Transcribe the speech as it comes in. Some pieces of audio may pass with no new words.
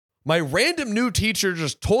My random new teacher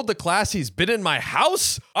just told the class he's been in my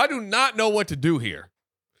house? I do not know what to do here.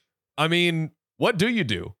 I mean, what do you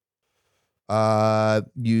do?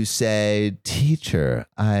 You say, teacher,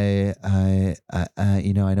 I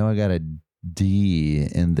know I got a D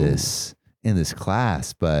in this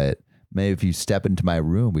class, but maybe if you step into my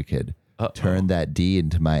room, we could turn that D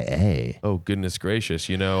into my A. Oh, goodness gracious.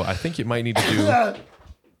 I think you might need to do...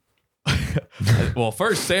 Well,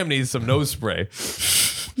 first, Sam needs some nose spray.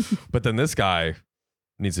 But then this guy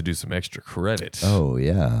needs to do some extra credit. Oh,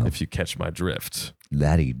 yeah. If you catch my drift.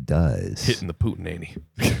 That he does. Hitting the Putin, ain't he?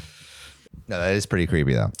 No, that is pretty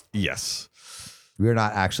creepy, though. Yes. We're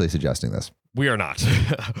not actually suggesting this. We are not.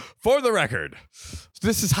 For the record,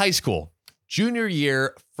 this is high school. Junior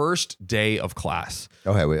year, first day of class.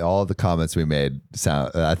 Okay, wait. All the comments we made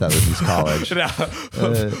sound. I thought this was college. No,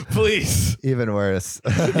 please. Even worse.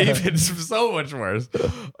 Even so much worse.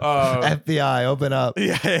 FBI, open up.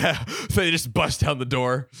 Yeah. So they just bust down the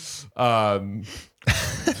door. Oh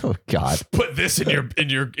God. Put this in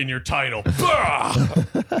your title.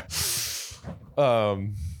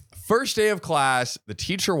 First day of class, the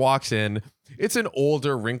teacher walks in. It's an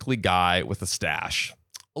older, wrinkly guy with a stash.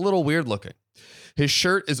 A little weird looking. His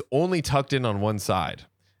shirt is only tucked in on one side.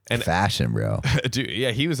 And fashion, bro. Dude,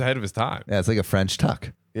 yeah, he was ahead of his time. Yeah, it's like a French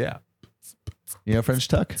tuck. Yeah. You know French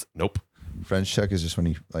tuck? Nope. French tuck is just when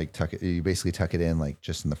you like tuck it. You basically tuck it in like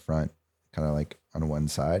just in the front, kind of like on one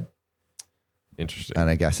side. Interesting. And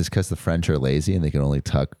I guess it's because the French are lazy and they can only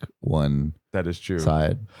tuck one. That is true.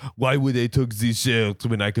 Side. Why would I tuck this shirt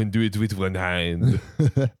when I can do it with one hand?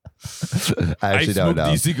 I actually don't know. I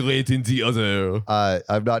smoke the cigarette in the other.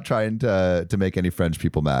 I'm not trying to make any French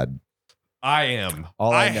people mad. I am.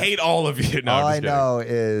 I hate all of you. No, all I know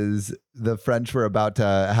is the French were about to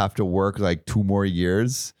have to work like 2 more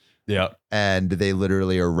years. Yeah. And they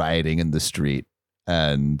literally are rioting in the street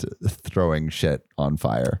and throwing shit on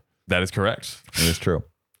fire. That is correct. It is true.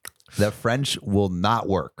 The French will not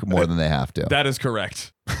work more than they have to. That is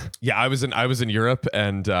correct. Yeah, I was in Europe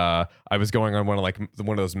and I was going on one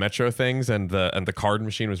of those metro things and the card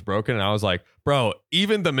machine was broken and I was like, bro,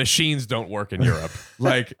 even the machines don't work in Europe.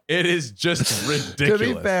 Like it is just ridiculous.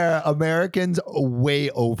 To be fair, Americans way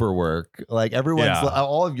overwork. Like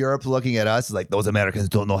all of Europe's looking at us like those Americans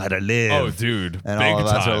don't know how to live. Oh, dude, and all of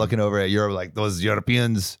us are looking over at Europe like those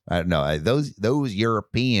Europeans. I don't know. Those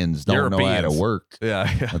Europeans don't know how to work.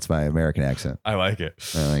 Yeah, that's my American accent. I like it.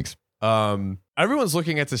 Thanks. Everyone's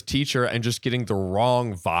looking at this teacher and just getting the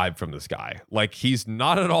wrong vibe from this guy. Like he's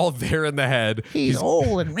not at all there in the head. He's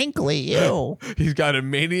old and wrinkly. Ew. He's got a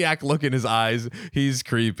maniac look in his eyes. He's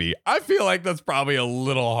creepy. I feel like that's probably a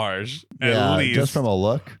little harsh. At least just from a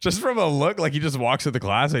look. Like he just walks into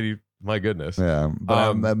class and my goodness. Yeah, but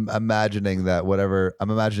I'm imagining that whatever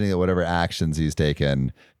actions he's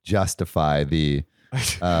taken justify the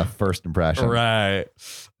first impression. Right.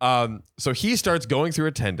 So he starts going through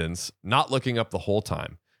attendance, not looking up the whole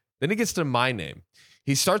time. Then he gets to my name.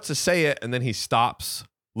 He starts to say it and then he stops,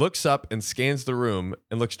 looks up and scans the room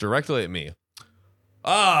and looks directly at me.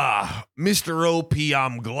 Mr. OP,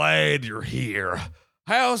 I'm glad you're here.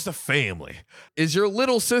 How's the family? Is your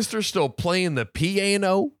little sister still playing the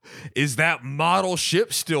piano? Is that model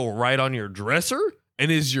ship still right on your dresser?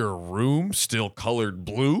 And is your room still colored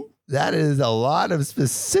blue? That is a lot of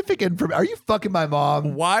specific information. Are you fucking my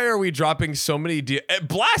mom? Why are we dropping so many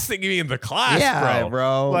blasting me in the class,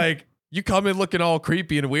 bro? Like, you come in looking all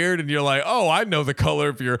creepy and weird, and you're like, oh, I know the color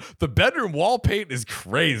of the bedroom wall paint is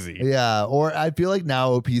crazy. Yeah, or I feel like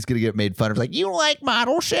now OP's going to get made fun of. Like, you like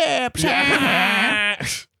model ships.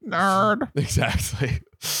 Nerd. Exactly.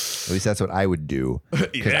 At least that's what I would do.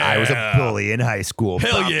 Because I was a bully in high school.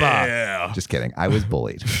 Hell yeah. Just kidding. I was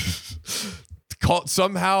bullied.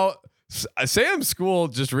 Somehow Sam's school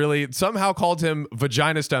just really somehow called him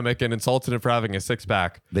vagina stomach and insulted him for having a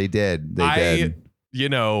 6-pack. They did. They did. You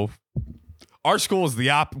know, our school was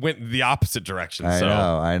went the opposite direction.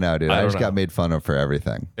 I know, dude. I just got made fun of for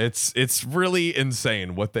everything. It's really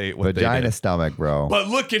insane what vagina they did. Stomach, bro. But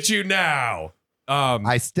look at you now.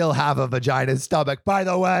 I still have a vagina stomach, by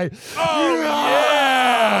the way. Oh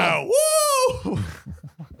yeah! Woo!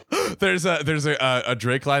 There's a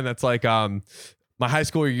Drake line that's like, my high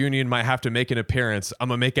school reunion might have to make an appearance. I'm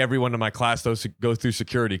gonna make everyone in my class go through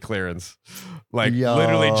security clearance. Like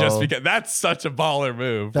literally just because that's such a baller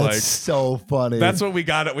move. That's like so funny. That's what we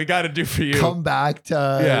got to do for you. Come back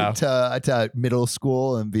to middle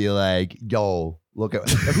school and be like, yo, look at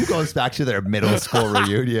who goes back to their middle school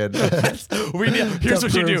reunion. Here's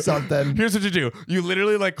what you do. Something. Here's what you do. You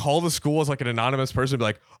literally like call the school as like an anonymous person and be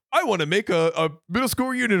like, I want to make a middle school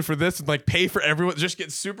reunion for this and like pay for everyone, just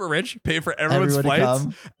get super rich, pay for everyone's flights,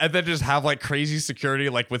 and then just have like crazy security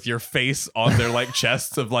like with your face on their like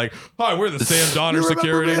chests of like, hi, we're the Sam Donner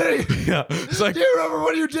security. Yeah. It's like, do you remember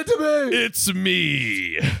what you did to me? It's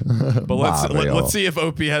me. But let's see if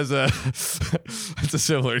OP has it's a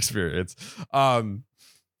similar experience.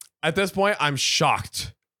 At this point, I'm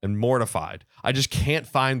shocked and mortified. I just can't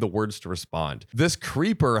find the words to respond. This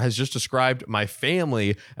creeper has just described my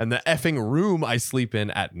family and the effing room I sleep in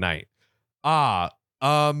at night.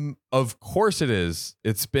 Of course it is.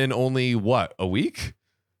 It's been only what, a week?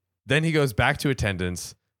 Then he goes back to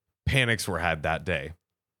attendance. Panics were had that day.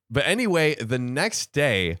 But anyway, the next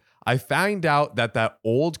day, I find out that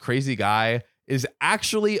old crazy guy is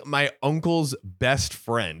actually my uncle's best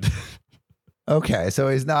friend. Okay, so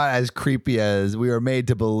he's not as creepy as we were made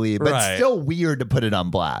to believe, but still weird to put it on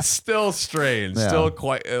blast. Still strange. Yeah. Still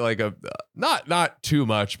quite like a not too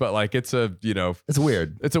much, but like it's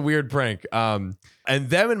weird. It's a weird prank. And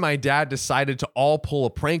them and my dad decided to all pull a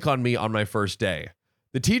prank on me on my first day.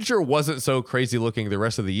 The teacher wasn't so crazy looking the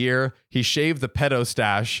rest of the year. He shaved the pedo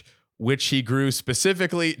stash, which he grew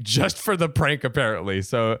specifically just for the prank, apparently.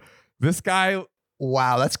 So this guy.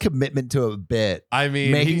 Wow, that's commitment to a bit. I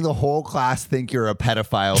mean, making the whole class think you're a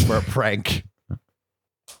pedophile for a prank.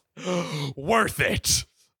 Worth it.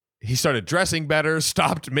 He started dressing better,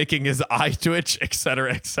 stopped making his eye twitch,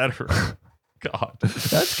 etc., etc. God,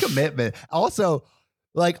 that's commitment. Also,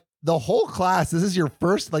 like the whole class, this is your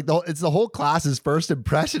first, it's the whole class's first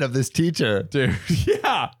impression of this teacher, dude.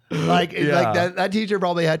 Yeah, like that teacher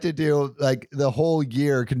probably had to do like the whole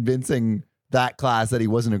year convincing that class that he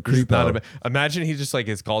wasn't a creepo. Imagine he just like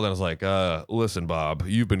gets called in and is like, listen, Bob,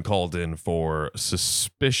 you've been called in for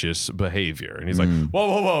suspicious behavior. And he's like,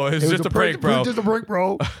 whoa. It's just a prank, bro. Just a prank,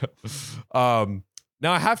 bro.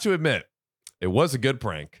 Now I have to admit, it was a good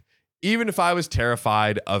prank. Even if I was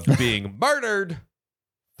terrified of being murdered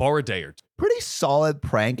for a day or two. Pretty solid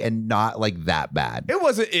prank and not like that bad. It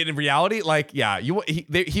wasn't in reality. Like, yeah,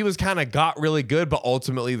 he was kind of got really good, but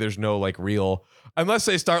ultimately there's no like real, unless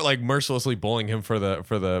they start like mercilessly bullying him for the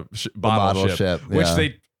bottle ship, which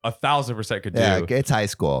they 1,000% could do. Yeah, it's high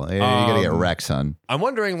school. You're gonna get wrecked, son. I'm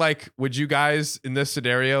wondering, like, would you guys in this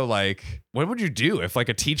scenario, like, what would you do if like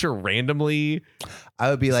a teacher randomly? I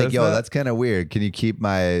would be like, yo, that's kind of weird. Can you keep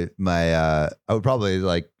my? I would probably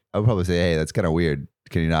say, hey, that's kind of weird.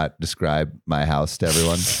 Can you not describe my house to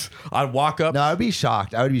everyone? I'd walk up. No, I'd be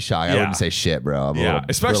shocked. I wouldn't say shit, bro. I'm a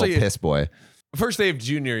little piss boy. First day of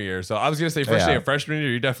junior year. So I was going to say first day of freshman year.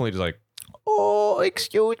 You're definitely just like, oh,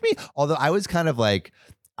 excuse me. Although I was kind of a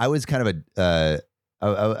little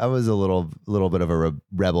bit of a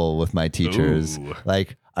rebel with my teachers. Ooh.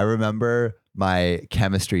 Like I remember my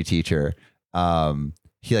chemistry teacher.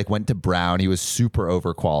 He like went to Brown. He was super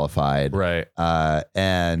overqualified. Right.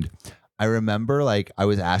 And I remember like I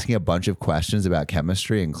was asking a bunch of questions about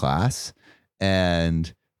chemistry in class,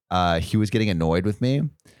 and he was getting annoyed with me,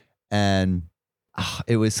 and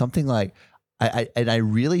it was something like I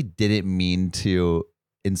really didn't mean to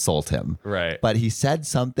insult him, right? But he said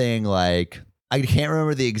something like, I can't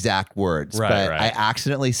remember the exact words, but I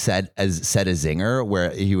accidentally said a zinger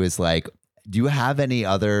where he was like, "Do you have any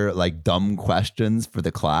other like dumb questions for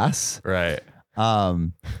the class?" Right.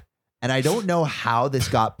 And I don't know how this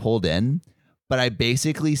got pulled in, but I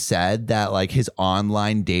basically said that like his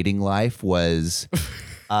online dating life was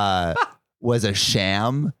a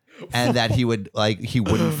sham, and that he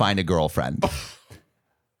wouldn't find a girlfriend.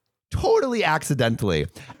 Totally accidentally.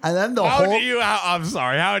 And then I'm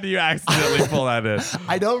sorry. How do you accidentally pull that in?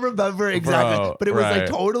 I don't remember exactly, but it was like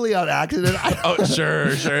totally on accident. Sure.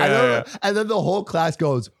 And then the whole class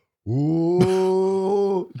goes,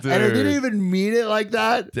 ooh, dude. And I didn't even mean it like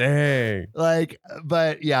that. Dang. Like,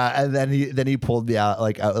 but yeah, and then he pulled me out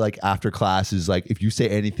like after class is like, if you say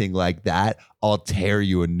anything like that, I'll tear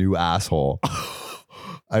you a new asshole.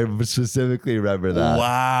 I specifically remember that.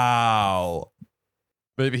 Wow.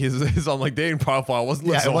 Maybe his online dating profile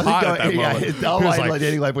wasn't so hot at that moment. His online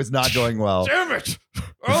dating life was not going well. Damn it!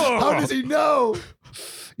 Oh. How does he know?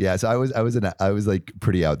 Yeah, so I was like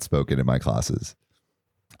pretty outspoken in my classes.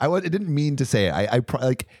 I didn't mean to say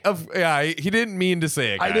it. He didn't mean to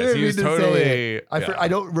say it, guys. I didn't mean to say it. I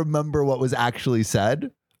don't remember what was actually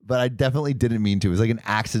said, but I definitely didn't mean to. It was like an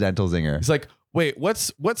accidental zinger. It's like, wait,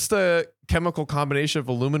 what's the chemical combination of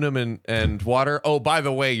aluminum and water? Oh, by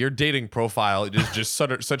the way, your dating profile is just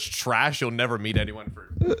such trash. You'll never meet anyone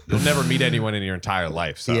in your entire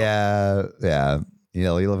life. So. Yeah. You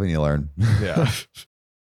know, you live and you learn. Yeah.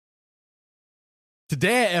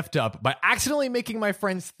 Today I effed up by accidentally making my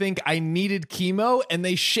friends think I needed chemo, and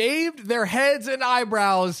they shaved their heads and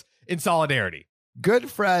eyebrows in solidarity. Good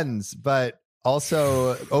friends, but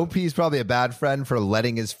also OP is probably a bad friend for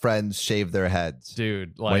letting his friends shave their heads.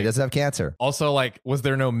 Dude, when he doesn't have cancer. Also, like, was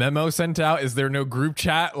there no memo sent out? Is there no group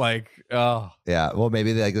chat? Like, oh. Yeah, well,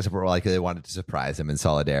 maybe they wanted to surprise him in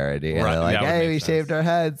solidarity. And Right, they're like, that would hey, make we sense. shaved our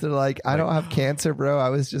heads. They're like, I don't have cancer, bro. I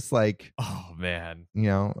was just like, Oh, man. you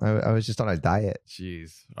know, I was just on a diet.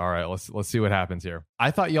 Jeez. All right, let's see what happens here.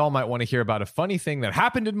 I thought y'all might want to hear about a funny thing that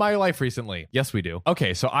happened in my life recently. Yes, we do.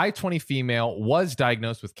 Okay, so I, 20 female, was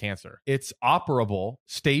diagnosed with cancer. It's operable,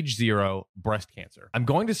 stage 0 breast cancer. I'm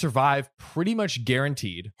going to survive, pretty much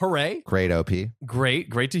guaranteed. Hooray. Great, OP.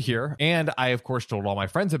 Great to hear. And I, of course, told all my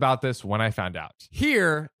friends about this when I found out.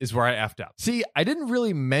 Here is where I effed up. See, I didn't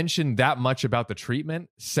really mention that much about the treatment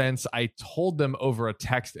since I told them over a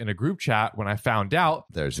text in a group chat when I found out.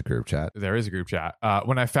 There's a group chat. There is a group chat.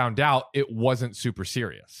 When I found out it wasn't super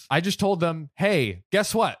serious. I just told them, hey,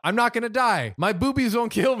 guess what? I'm not going to die. My boobies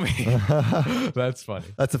won't kill me. That's funny.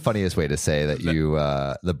 That's the funniest way to say that you,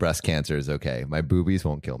 the breast cancer is okay. My boobies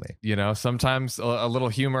won't kill me. You know, sometimes a little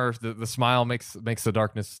humor, the smile makes the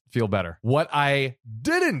darkness feel better. What I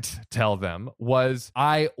didn't tell them was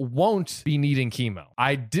I won't be needing chemo.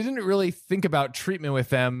 I didn't really think about treatment with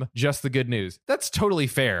them, just the good news. That's totally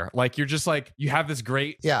fair. Like, you're just like, you have this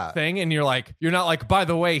great thing and you're not like, by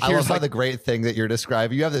the way, here's I love how the great thing that you're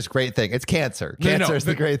describing. You have this great thing. It's cancer. Cancer is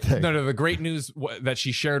the great thing. No, the great news that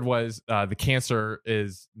she shared was the cancer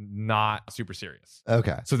is not super serious.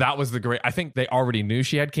 Okay. So that was the great. I think they already knew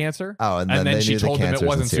she had cancer. Oh, and then she told them it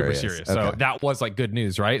wasn't super serious. So that was like good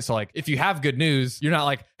news, right? So like, if you have good news, you're not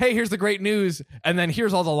like, hey, here's the great news, and then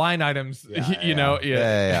here's all the line items.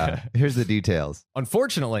 Yeah. Here's the details.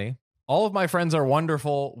 Unfortunately, all of my friends are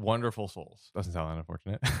wonderful, wonderful souls. Doesn't sound that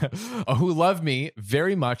unfortunate. Who love me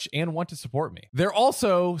very much and want to support me. They're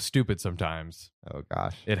also stupid sometimes. Oh,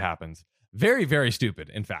 gosh. It happens. Very, very stupid,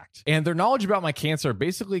 in fact. And their knowledge about my cancer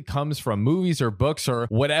basically comes from movies or books or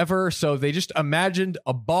whatever. So they just imagined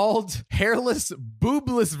a bald, hairless,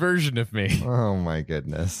 boobless version of me. Oh, my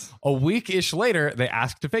goodness. A week-ish later, they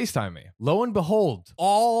asked to FaceTime me. Lo and behold,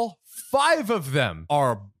 all 5 of them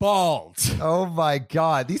are bald. Oh my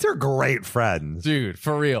God. These are great friends. Dude,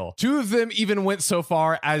 for real. 2 of them even went so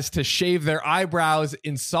far as to shave their eyebrows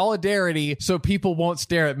in solidarity so people won't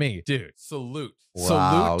stare at me. Dude, salute.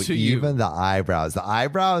 Wow, Salute to you. even the eyebrows. The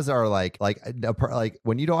eyebrows are like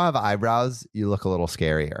when you don't have eyebrows, you look a little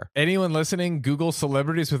scarier. Anyone listening, Google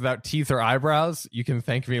celebrities without teeth or eyebrows. You can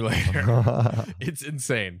thank me later. It's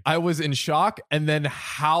insane. I was in shock and then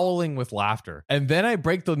howling with laughter. And then I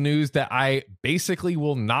break the news that I basically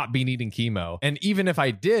will not be needing chemo. And even if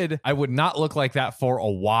I did, I would not look like that for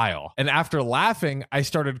a while. And after laughing, I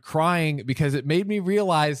started crying because it made me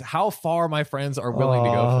realize how far my friends are willing to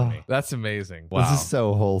go for me. That's amazing. Wow. This is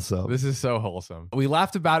so wholesome. This is so wholesome. We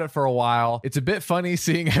laughed about it for a while. It's a bit funny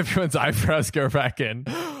seeing everyone's eyebrows go back in.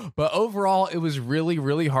 But overall, it was really,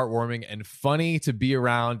 really heartwarming and funny to be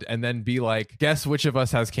around and then be like, guess which of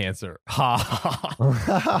us has cancer? Ha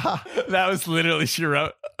ha. That was literally, she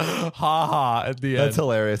wrote, ha ha at the end. That's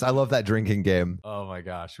hilarious. I love that drinking game. Oh my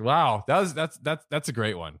gosh. Wow. That's a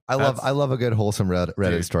great one. I love a good wholesome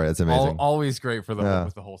Reddit story. That's amazing. Always great with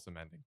the wholesome ending.